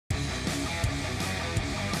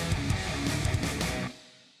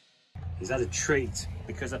he's had a treat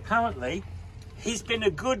because apparently he's been a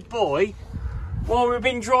good boy while we've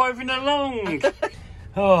been driving along.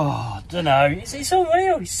 Oh, don't know. It's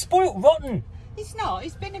unreal. He's spoilt rotten. He's not.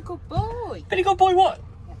 He's been a good boy. Been a good boy what?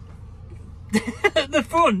 At the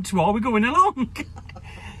front while we're going along.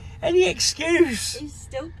 Any excuse? He's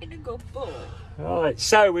still been a good boy. Right,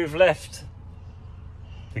 so we've left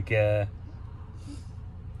the girl.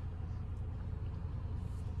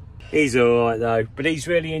 He's alright though, but he's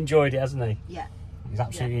really enjoyed it, hasn't he? Yeah. He's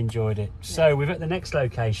absolutely enjoyed it. So we're at the next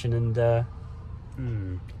location and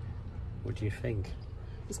what do you think?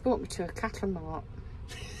 He's brought me to a cattle mart.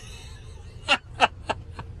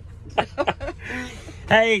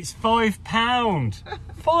 Hey, it's £5.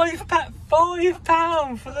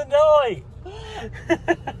 £5 for the night.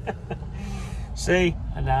 See,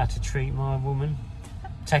 I know how to treat my woman.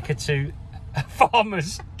 Take her to a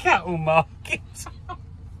farmer's cattle market.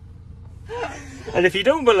 And if you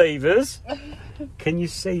don't believe us, can you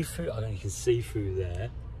see through? I don't know, you can see through there.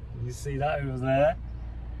 You see that over there?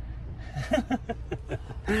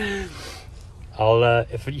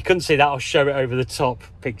 If you couldn't see that, I'll show it over the top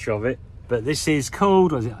picture of it. But this is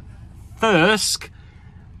called, what is it? Thirsk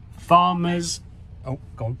Farmers. Oh,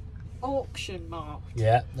 go on. Auction Mart.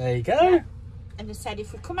 Yeah, there you go. Yeah. And they said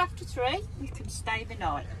if we come after 3, we can stay the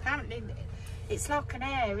night. Apparently, it's like an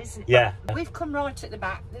air, isn't it? Yeah. We've come right at the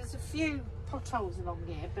back. There's a few potholes along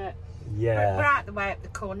here, but yeah, we're out the way up the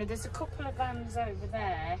corner. There's a couple of vans over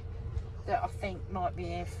there that I think might be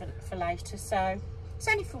here for later. So it's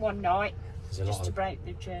only for one night, just to break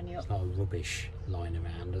the journey up. There's a lot of rubbish lying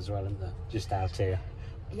around as well, isn't there? Just out here.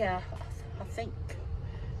 Yeah, I think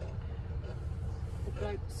the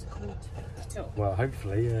bloke's coming to pick it up. Well,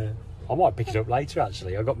 hopefully. I might pick it up later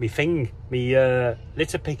actually. I got my thing,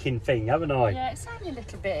 litter picking thing, haven't I? Yeah, it's only a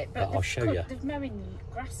little bit, but I'll show you. They're mowing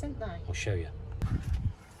grass, aren't they? I'll show you.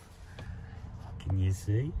 Can you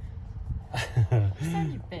see? It's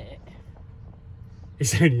only a bit.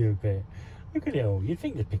 It's only a bit. Look at it all. You'd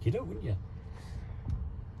think they'd pick it up, wouldn't you?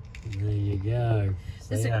 There you go. So,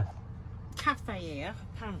 there's a cafe here,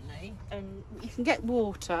 apparently, and you can get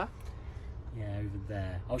water. Yeah, over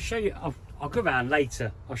there. I'll show you. I'll go around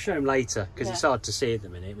later. I'll show him later because it's hard to see at the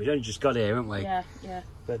minute. We've only just got here, haven't we? Yeah, yeah.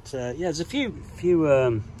 But yeah, there's a few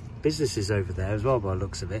businesses over there as well by the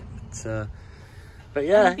looks of it. But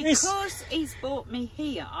yeah, and because he's bought me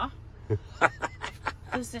here,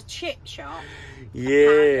 there's a chip shop. Yeah.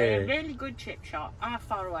 A really good chip shop. How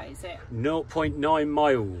far away is it? 0.9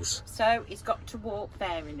 miles. So he's got to walk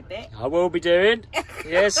there in a bit. I will be doing.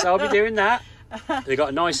 Yes, I'll be doing that. They've got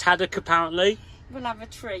a nice haddock apparently. We'll have a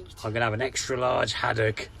treat. I'm going to have an extra large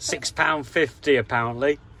haddock. £6.50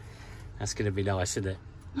 apparently. That's going to be nice, isn't it?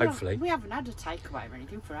 Hopefully. We haven't had a takeaway or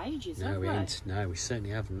anything for ages, no, have we? No, we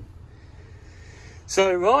certainly haven't.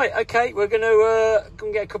 So, right, okay, we're going to go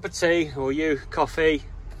and get a cup of tea, or coffee,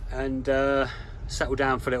 and settle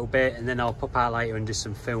down for a little bit, and then I'll pop out later and do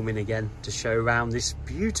some filming again to show around this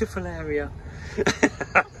beautiful area.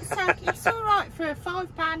 So it's all right for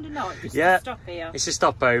 £5 a night just to stop here. It's a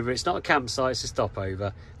stopover. It's not a campsite, it's a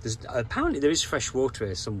stopover. Apparently there is fresh water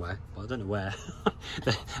here somewhere, but I don't know where.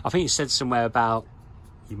 I think it said somewhere about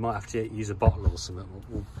you might have to use a bottle or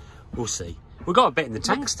something. We'll see. We've got a bit in the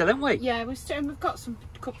tank still, haven't we? Yeah, we've got a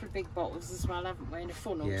couple of big bottles as well, haven't we, in a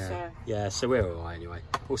funnel. Yeah, so. Yeah, so we're all right anyway.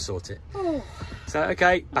 We'll sort it. Oh. So,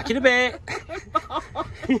 okay, back in a bit.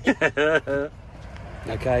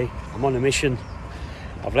 Okay, I'm on a mission.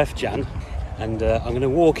 I've left Jan and I'm going to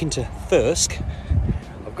walk into Thirsk.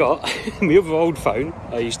 I've got my other old phone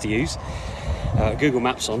I used to use, Google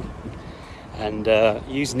Maps on, and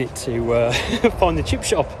using it to find the chip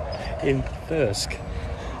shop in Thirsk.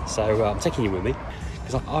 So I'm taking you with me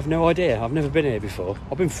because I've no idea. I've never been here before.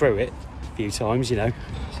 I've been through it a few times, you know.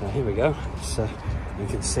 So here we go. So you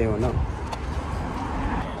can see or not.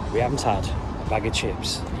 We haven't had a bag of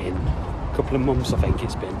chips in a couple of months, I think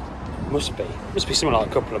it's been. Must be something like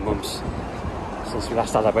a couple of months since we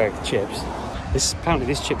last had a bag of chips. Apparently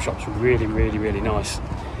this chip shop's really, really, really nice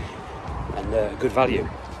and good value.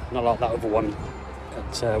 Not like that other one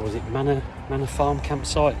at was it Manor Farm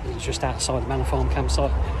campsite? It was just outside the Manor Farm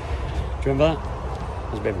campsite. Do you remember that?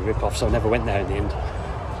 It was a bit of a rip-off, so I never went there in the end. So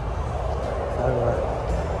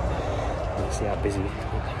let's see how busy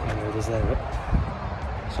it is there.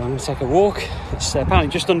 So I'm going to take a walk. It's apparently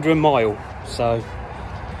just under a mile, so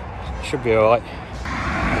should be alright.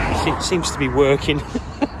 It seems to be working.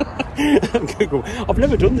 Google. I've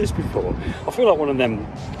never done this before. I feel like one of them.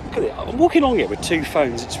 Look at it. I'm walking along it with 2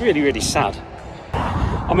 phones. It's really, really sad.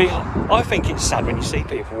 I mean, I think it's sad when you see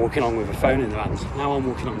people walking on with a phone in their hands. Now I'm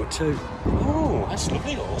walking on with 2. Oh, that's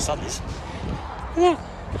lovely horse, that is. Look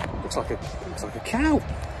at that. looks like a cow.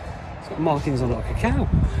 It's got markings on it like a cow.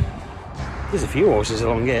 There's a few horses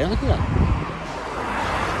along here, look at that.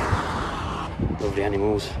 Lovely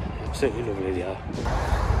animals, absolutely lovely they are.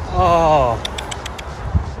 Oh,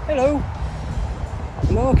 hello.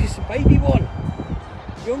 Look, it's a baby one,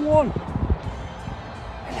 young one.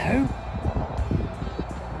 Hello.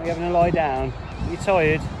 Are you having a lie down? Are you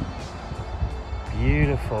tired?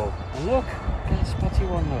 Beautiful. And look, at that spotty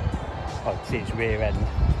one, look. Oh, see its rear end.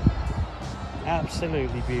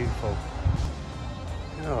 Absolutely beautiful.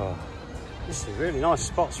 Oh, this is really nice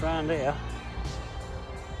spots around here.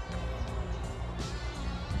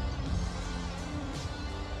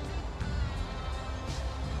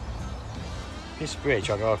 This bridge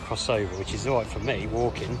I go across over, which is alright for me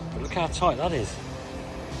walking, but look how tight that is.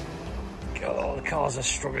 God, the cars are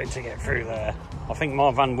struggling to get through there. I think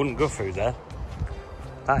my van wouldn't go through there.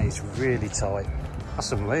 That is really tight.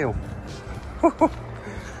 That's unreal.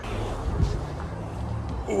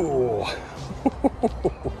 Oh.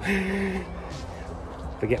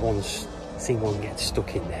 Seen one get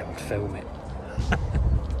stuck in there, I'd film it.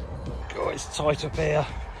 God, it's tight up here.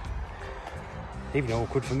 Even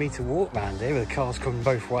awkward for me to walk round here with the cars coming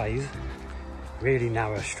both ways. Really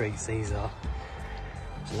narrow streets these are.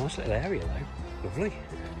 It's a nice little area though, lovely.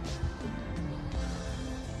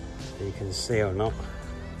 You can see or not,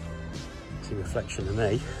 it's a reflection of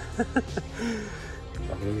me.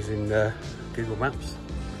 I'm using Google Maps.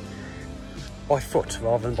 By foot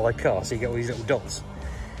rather than by car, so you get all these little dots.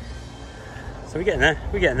 So we're getting there,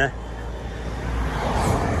 we're getting there.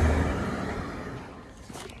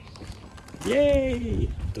 Yay!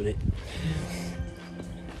 Done it.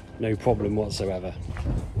 No problem whatsoever.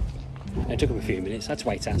 It took them a few minutes. I had to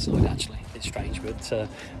wait outside actually. It's strange, but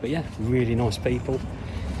yeah, really nice people.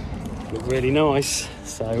 Look really nice.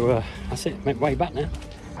 So that's it. Make way back now.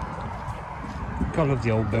 I love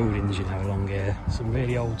the old buildings, you know, along here. Some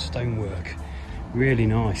really old stonework. Really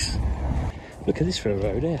nice. Look at this for a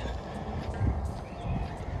road here.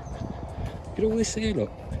 Look at all this here,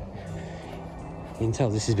 look. You can tell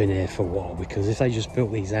this has been here for a while, because if they just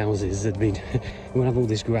built these houses, we wouldn't have all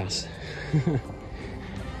this grass.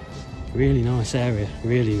 Really nice area,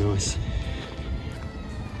 really nice.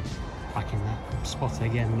 Back in that spot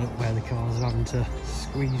again, look where the cars are having to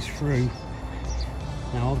squeeze through.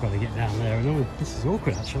 Now I've got to get down there and all. This is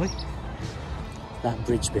awkward actually. That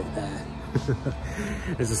bridge bit there.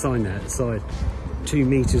 There's a sign there at the side. 2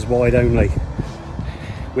 metres wide only.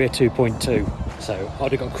 We're 2.2, so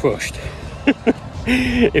I'd have got crushed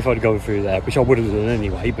if I'd gone through there, which I would have done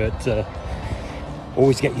anyway, but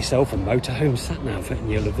always get yourself a motorhome sat nav and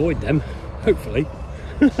you'll avoid them, hopefully.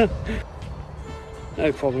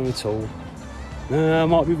 No problem at all. I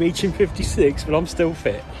might be reaching 56, but I'm still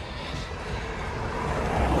fit.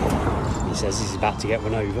 He says he's about to get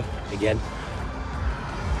one over again.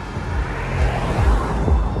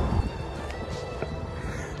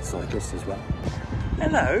 Cyclist as well.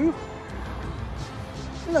 Hello.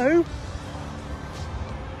 Hello.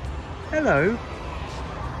 Hello.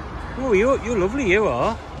 Oh, you're lovely, you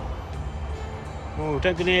are. Oh,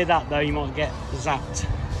 don't go near that though, you might get zapped.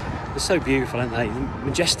 They're so beautiful, aren't they?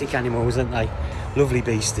 Majestic animals, aren't they? Lovely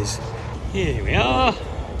beasties. Here we are.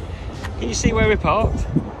 Can you see where we're parked?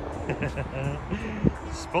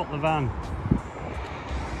 Spot the van.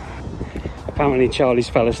 Apparently Charlie's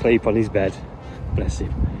fell asleep on his bed. Bless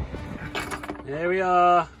him. There we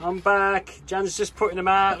are. I'm back. Jan's just putting them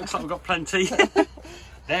out. Looks like we've got plenty.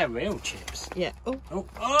 They're real chips. Yeah. Oh. Oh.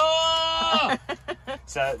 Oh!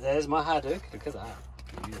 So there's my haddock. Look at that.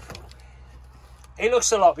 Beautiful. It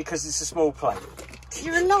looks a lot because it's a small plate.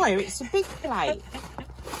 You're a liar. It's a big plate.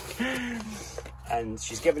 And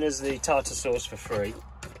she's given us the tartar sauce for free.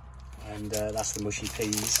 And that's the mushy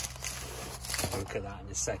peas. Look at that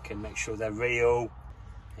in a second. Make sure they're real.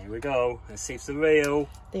 Here we go. Let's see if they're real.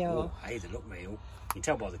 They are. Oh, hey, they look real. You can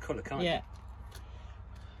tell by the colour, can't you? Yeah.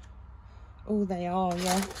 Oh, they are,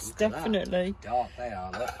 yes, definitely. Dark they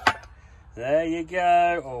are, look. There you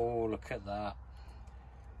go. Oh, look at that.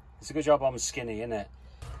 It's a good job I'm skinny, isn't it?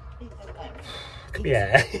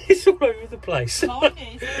 Yeah, it's all over the place. Mine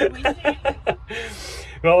is,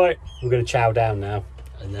 Right, we're going to chow down now.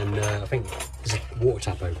 And then I think there's a water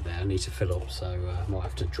tap over there I need to fill up, so I might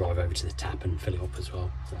have to drive over to the tap and fill it up as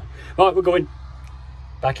well. So, right, we're going.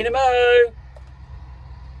 Back in a mo.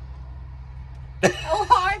 Oh,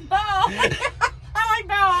 hi, bye. Hi,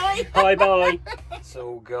 bye. Hi, bye. It's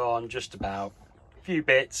all gone, just about. A few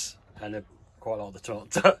bits and quite a lot of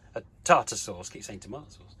the tartar sauce. Keep saying tomato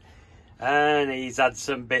sauce. And he's had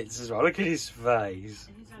some bits as well. Look at his face.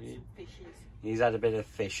 He's had some fishes. He's had a bit of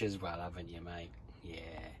fish as well, haven't you, mate? Yeah.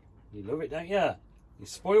 You love it, don't you? You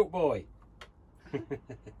spoilt boy.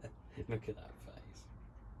 Look at that face.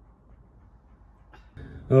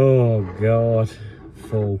 Oh God,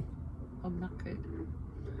 full. I'm knackered.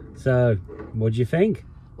 So, what do you think?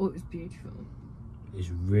 Oh, it was beautiful. It's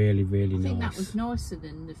really, really nice. I think that was nicer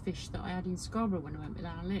than the fish that I had in Scarborough when I went with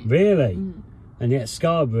our Lynn. Really? And yet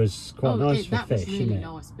Scarborough's quite nice for that fish, was really isn't it?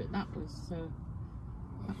 nice, but that was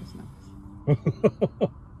nice.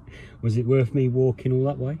 Was it worth me walking all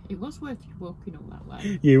that way? It was worth you walking all that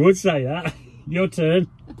way. You would say that. Your turn.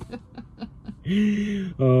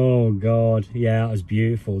 Oh God, yeah, that was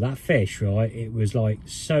beautiful. That fish, right? It was like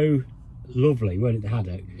so lovely, weren't it? The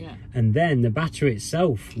haddock. Yeah. And then the batter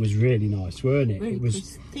itself was really nice, weren't it? Really It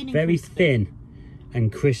was thin very crispy. thin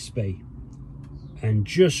and crispy, and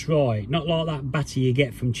just right. Not like that batter you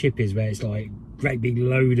get from Chippies, where it's like great big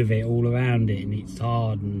load of it all around it, and it's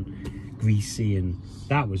hard and greasy. And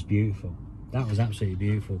that was beautiful. That was absolutely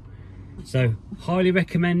beautiful. So highly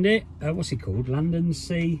recommend it. What's it called? Land and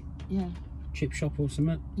Sea. Yeah. Chip shop or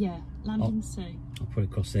something. Yeah. Land and Sea. I'll put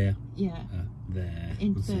it across there. Yeah. There.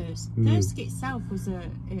 In That's it. Thirsk. Thirsk itself was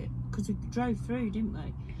because we drove through, didn't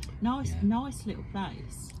we? Nice, nice little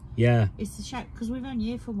place. Yeah. It's a shout because we're only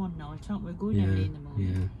here for one night, aren't we? We're going early in the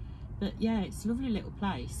morning. Yeah. But yeah, it's a lovely little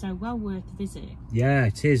place, so well worth a visit. Yeah,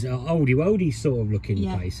 it is. Oldie sort of looking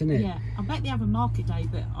place, isn't it? Yeah. I bet they have a market day,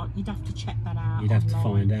 but you'd have to check that out. You'd have to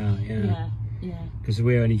online. find out. Yeah. Yeah. Because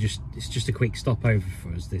we're only it's just a quick stopover for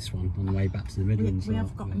us, this one, on the way back to the Midlands. We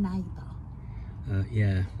have got a neighbour.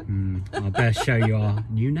 Yeah. I better show you our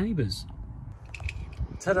new neighbours.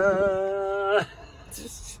 Ta-da!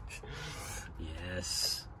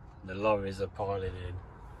 Yes, the lorries are piling in.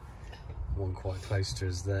 One quite close to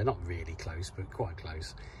us there, not really close, but quite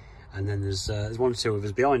close. And then there's one or two of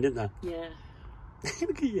us behind, isn't there? Yeah.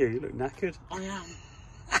 Look at you look knackered. I am.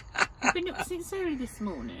 I've been up since early this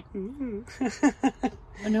morning.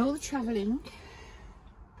 And all the travelling.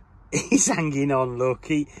 He's hanging on, look.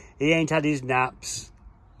 He ain't had his naps.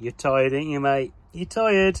 You're tired, ain't you, mate? You're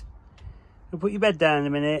tired. We'll put your bed down in a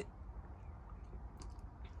minute.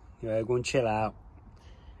 Yeah, go and chill out.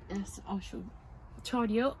 Yes, I shall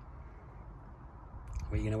tidy up.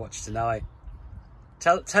 What are you going to watch tonight?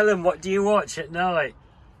 Tell them, what do you watch at night?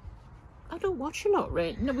 I don't watch a lot,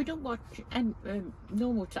 really. No, we don't watch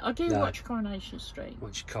normal. I do watch Coronation Street.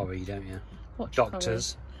 Watch Corrie, don't you? Watch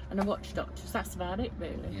Doctors. Corrie, and I watch Doctors. That's about it,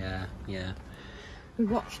 really. Yeah. We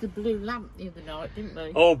watched The Blue Lamp the other night, didn't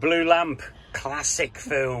we? Oh, Blue Lamp. Classic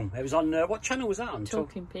film. It was on, what channel was that on?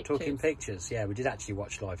 Talking Pictures. Talking Pictures. Yeah, we did actually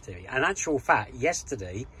watch live TV. And actual fact,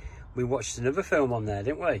 yesterday, we watched another film on there,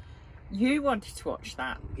 didn't we? You wanted to watch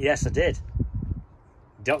that? Yes, I did.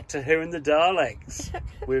 Doctor Who and the Daleks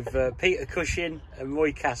with Peter Cushing and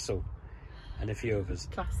Roy Castle and a few others.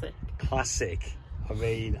 Classic. I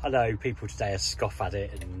mean, I know people today scoff at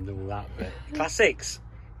it and all that, but classics.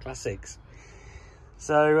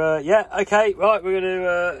 So yeah, okay, right, we're going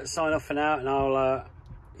to sign off for now, and I'll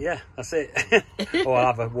yeah, that's it. Or I'll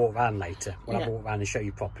have a walk round later. We'll have a walk round and show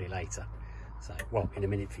you properly later. So, well, in a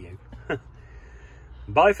minute for you.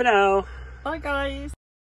 Bye for now. Bye, guys.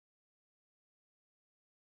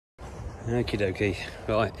 Okie dokie.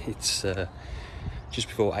 Right, it's just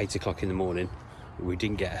before 8 o'clock in the morning. We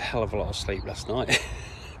didn't get a hell of a lot of sleep last night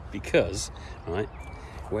because, right,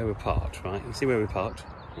 where we're parked, right, you see where we're parked?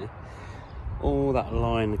 Yeah? All that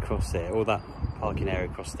line across there, all that parking area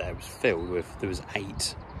across there was filled with, there was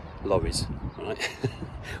 8 lorries, right?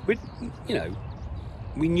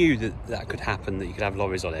 We knew that could happen, that you could have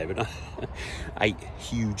lorries on there, but 8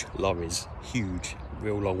 huge lorries, huge,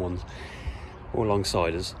 real long ones, all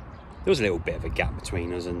alongside us. There was a little bit of a gap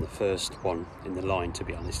between us and the first one in the line, to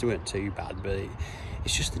be honest. It weren't too bad, but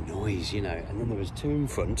it's just the noise, you know. And then there was 2 in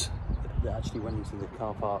front that actually went into the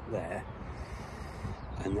car park there.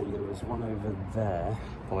 And then there was one over there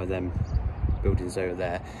by them buildings over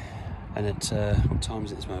there. And at, what time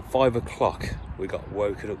is it this morning? 5 o'clock. We got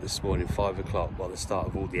woken up this morning, 5 o'clock, by the start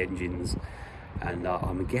of all the engines. And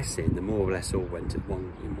I'm guessing they more or less all went in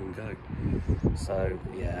one go. So,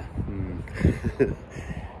 yeah.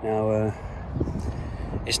 Now,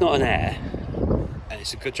 it's not an air, and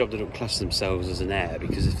it's a good job they don't class themselves as an air,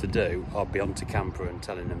 because if they do, I'll be on to camper and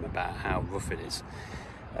telling them about how rough it is.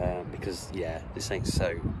 Because, yeah, this ain't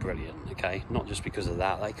so brilliant, okay? Not just because of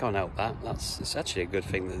that, they can't help that. It's actually a good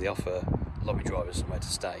thing that they offer lorry drivers somewhere to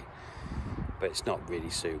stay, but it's not really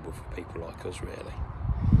suitable for people like us, really.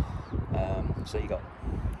 So you got,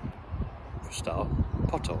 for a start,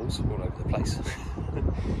 potholes all over the place.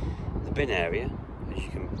 The bin area, as you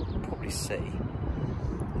can probably see,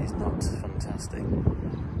 is not fantastic.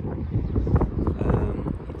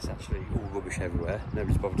 It's actually all rubbish everywhere.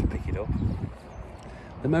 Nobody's bothered to pick it up.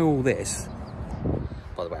 They mow all this.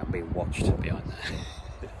 By the way, I'm being watched behind there.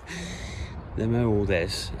 They mow all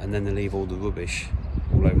this and then they leave all the rubbish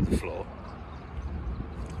all over the floor.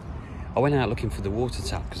 I went out looking for the water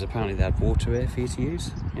tap because apparently they had water here for you to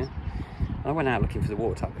use. Yeah. I went out looking for the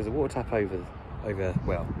water tap because the water tap over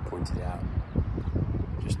well, pointed it out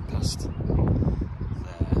just past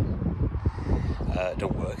there,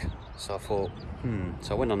 don't work. So I thought,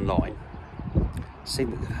 so I went online, seen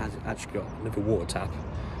that they've actually got another water tap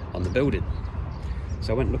on the building.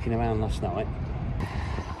 So I went looking around last night.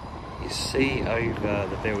 You see over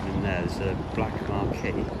the building there's a black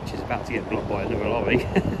marquee which is about to get blocked by another lorry.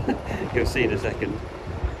 You'll see in a second.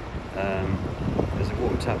 There's a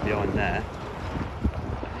water tap behind there. I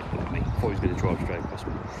thought he was going to drive straight past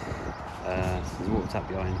me. There's a water tap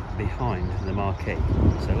behind the marquee.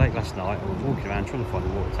 So late last night I was walking around trying to find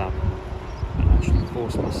the water tap and I actually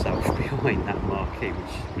forced myself behind that marquee,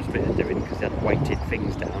 which was a bit of doing because they had weighted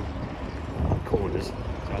things down corners. So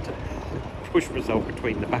I had to push myself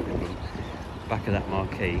between the back of them, back of that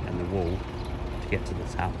marquee and the wall to get to the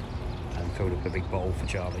tap, and filled up a big bowl for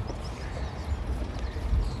Charlie.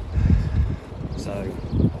 So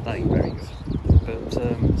that ain't very good. But I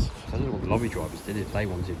don't know what the lorry drivers did if they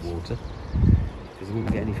wanted water, because they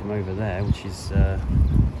wouldn't get any from over there, which is can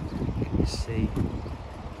you see? I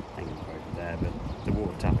think it's over there, but the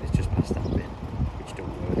water tap is just past that bit, which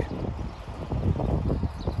don't work.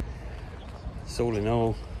 So all in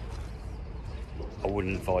all, I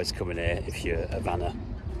wouldn't advise coming here if you're a vanner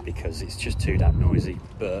because it's just too damn noisy.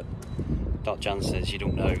 But like Jan says, you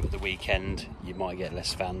don't know, the weekend you might get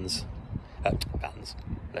less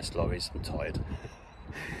less lorries. I'm tired.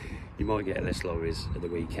 You might get less lorries at the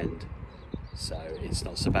weekend, so it's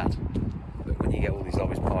not so bad. But when you get all these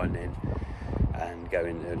lorries piling in and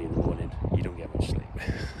going early in the morning, you don't get much sleep.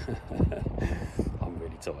 I'm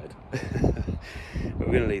really tired. But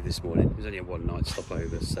we're going to leave this morning. It was only a one night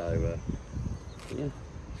stopover, so yeah.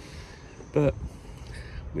 But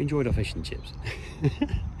we enjoyed our fish and chips.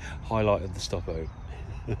 Highlight of the stopover.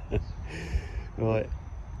 Right,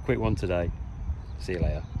 quick one today. See you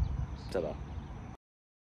later. Ta-da.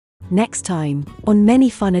 Next time on Many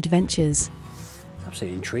Fun Adventures.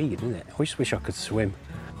 Absolutely intriguing, isn't it? I just wish I could swim.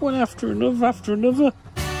 One after another after another.